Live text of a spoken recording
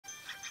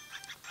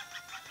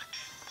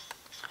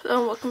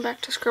Hello, welcome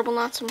back to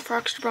Scribblenauts and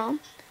Frogster.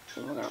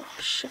 And we're going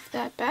to shift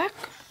that back.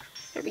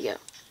 There we go.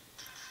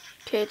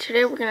 Okay,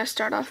 today we're going to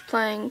start off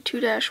playing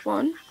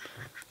 2-1.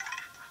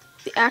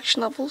 The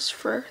action levels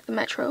for the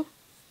Metro.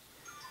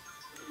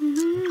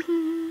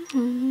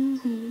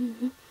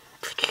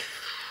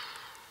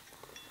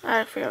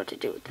 I forgot what to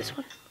do with this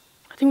one.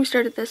 I think we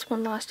started this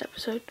one last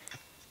episode.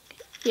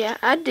 Yeah,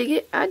 I dig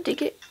it. I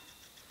dig it.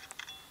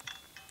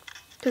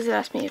 Because it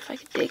asked me if I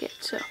could dig it,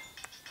 so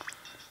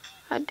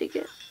I dig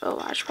it. Oh,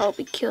 I should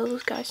probably kill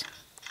those guys.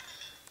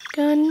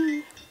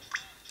 Gun.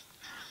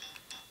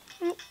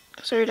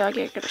 Sorry,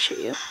 doggy, I gotta shoot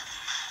you.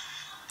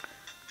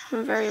 I'm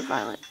a very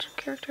violent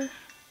character.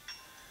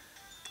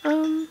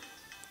 Oh,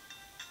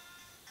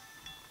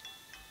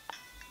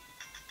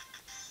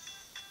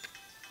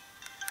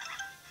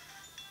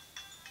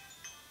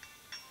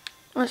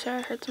 sorry,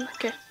 I heard something.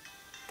 Okay.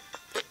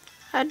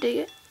 I dig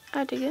it.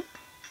 I dig it.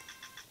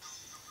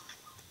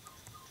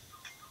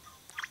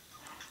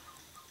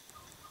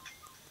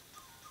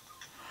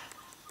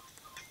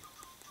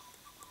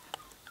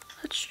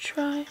 Let's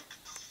try.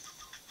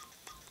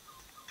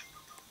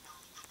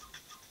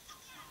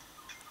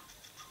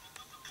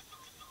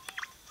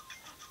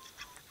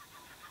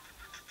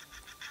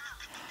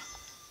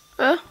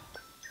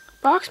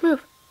 Box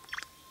move.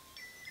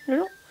 No,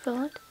 don't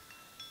fill it.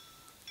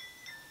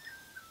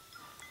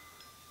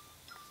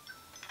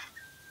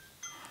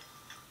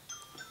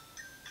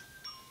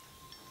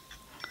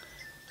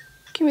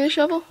 Give me the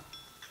shovel.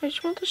 I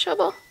just want the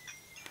shovel.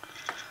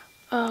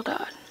 Oh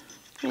god.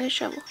 Give me the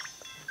shovel.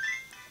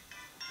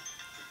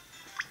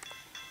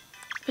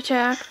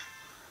 Attack.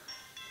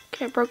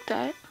 Okay, I broke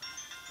that.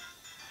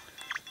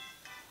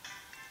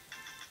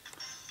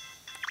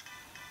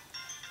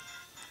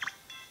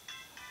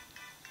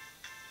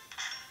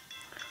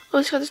 Oh,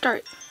 let's go to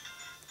start.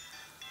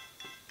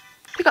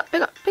 Pick up,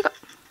 pick up, pick up.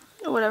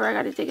 Or whatever, I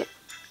gotta dig it.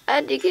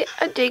 I dig it,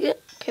 I dig it.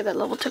 Okay, that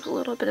level took a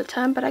little bit of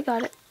time, but I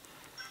got it.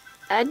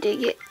 I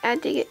dig it, I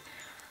dig it.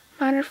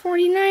 Minor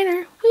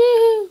 49er.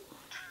 Woo!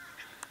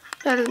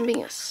 Better than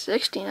being a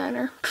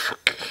 69er.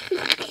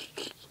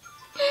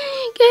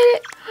 Get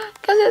it?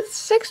 Because it's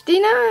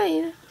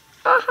 69.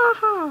 Ha ha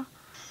ha.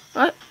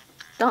 What?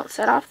 Don't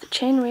set off the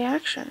chain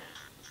reaction.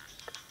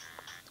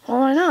 Well,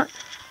 why not?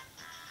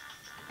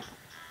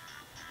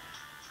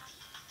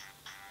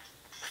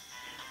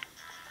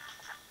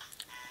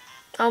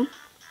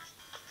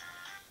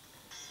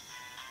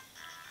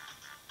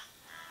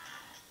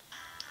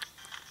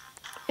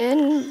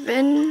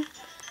 Invincible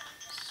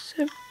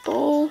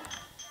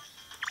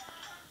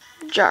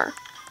jar.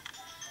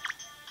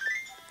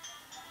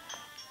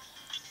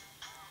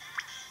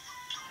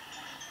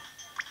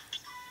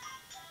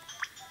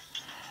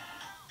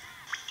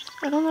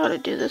 I don't know how to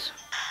do this.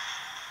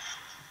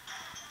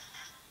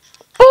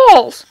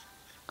 Balls!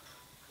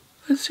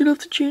 Let's set off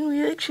the chain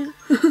reaction.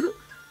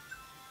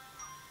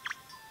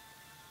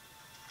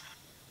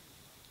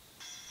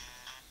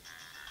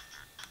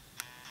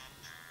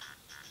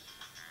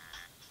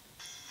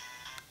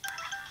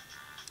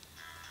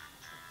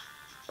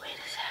 Wait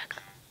a sec.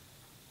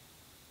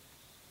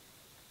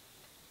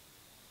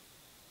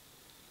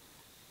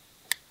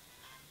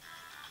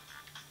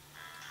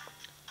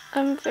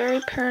 I'm very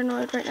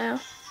paranoid right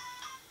now.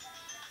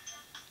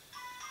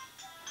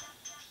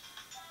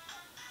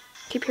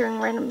 Keep hearing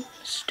random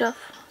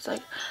stuff. It's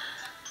like,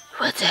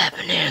 what's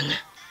happening?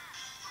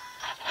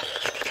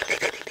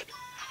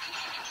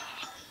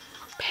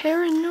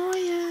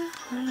 Paranoia.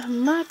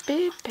 Might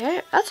be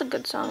That's a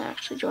good song,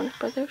 actually, Jonas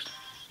Brothers.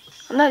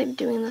 I'm not even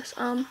doing this.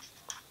 A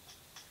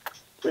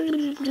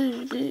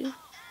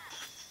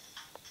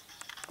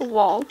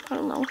wall. I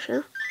don't know.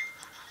 Sure.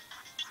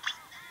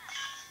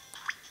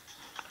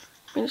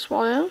 Bring this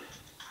wall down.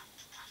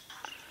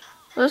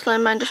 Will this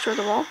landmine destroy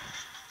the wall?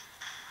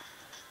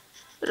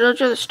 It'll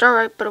destroy the star,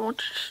 right? But it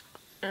won't.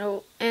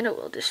 And it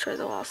will destroy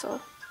the wall. So.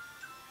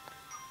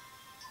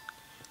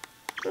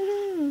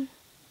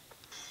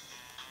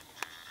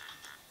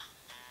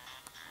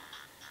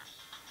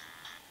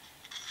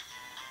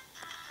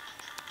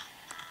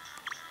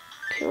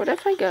 Okay, what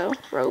if I go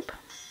rope?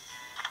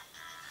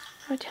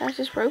 Attach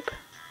this rope.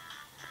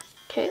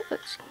 Okay,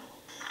 let's.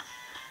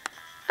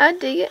 I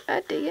dig it. I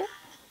dig it.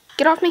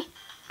 Get off me.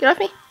 Get off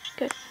me.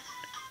 Good.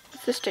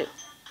 What's this do?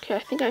 Okay, I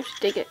think I have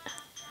to dig it.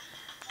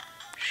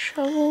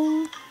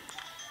 Shovel.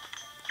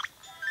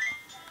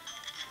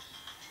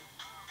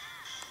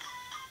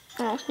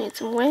 I also need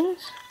some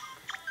wings.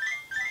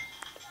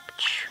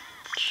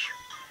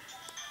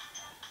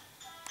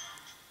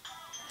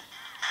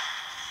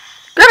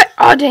 Grab it!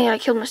 Oh dang it, I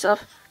killed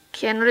myself.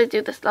 Okay, I know how to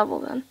do this level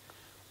then.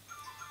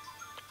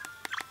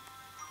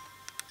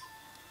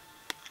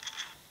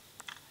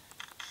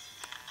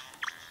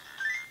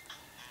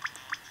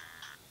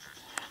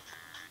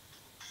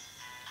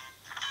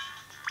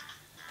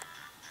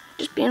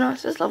 Just being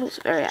honest, this level is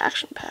very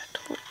action-packed.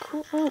 Holy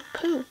cool. Oh,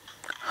 poo.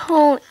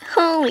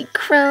 Holy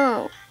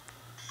crow.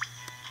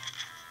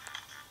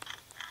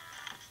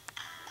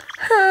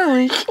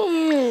 Holy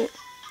shit.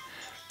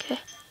 Okay.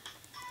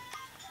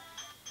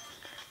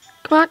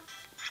 Come on.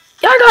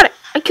 Yeah, I got it.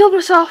 I killed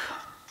myself.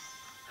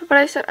 But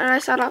I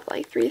set off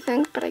like 3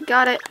 things, but I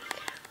got it.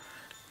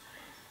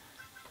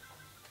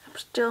 I'm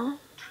still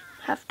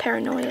half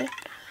paranoid.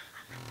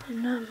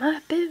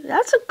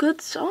 That's a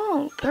good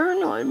song.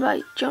 Paranoid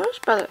by Jonas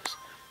Brothers.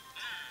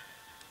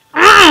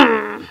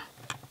 I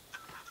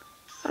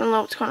don't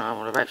know what's going on.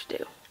 What do I have to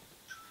do?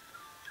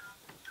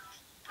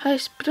 Hi,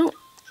 don't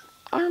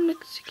arm it.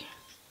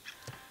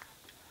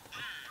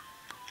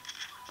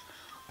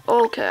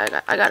 Okay,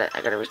 I got it.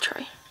 I gotta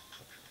retry.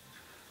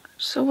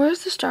 So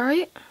where's the star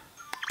right?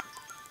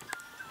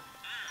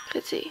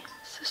 Let's see.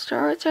 So the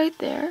star is right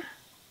there.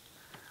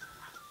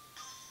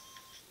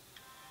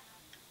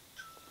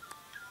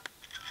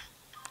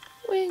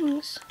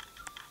 Wings.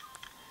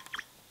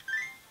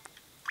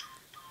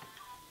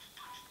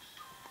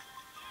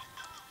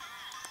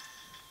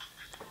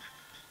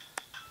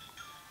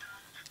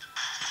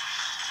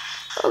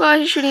 Oh god,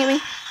 he's shooting at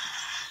me.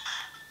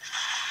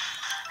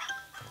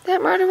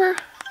 That murderer.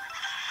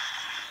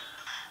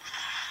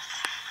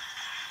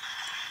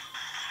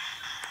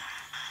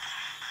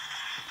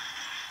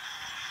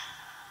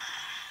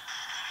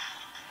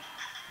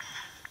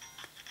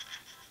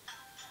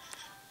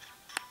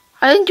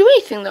 I didn't do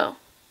anything though.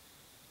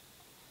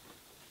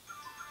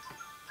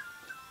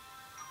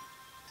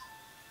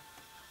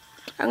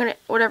 I'm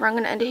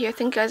gonna end it here.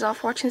 Thank you guys all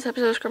for watching this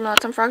episode of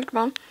Scribblenauts. I'm Frog's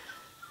Bone.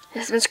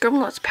 This has been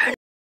Scribblenauts.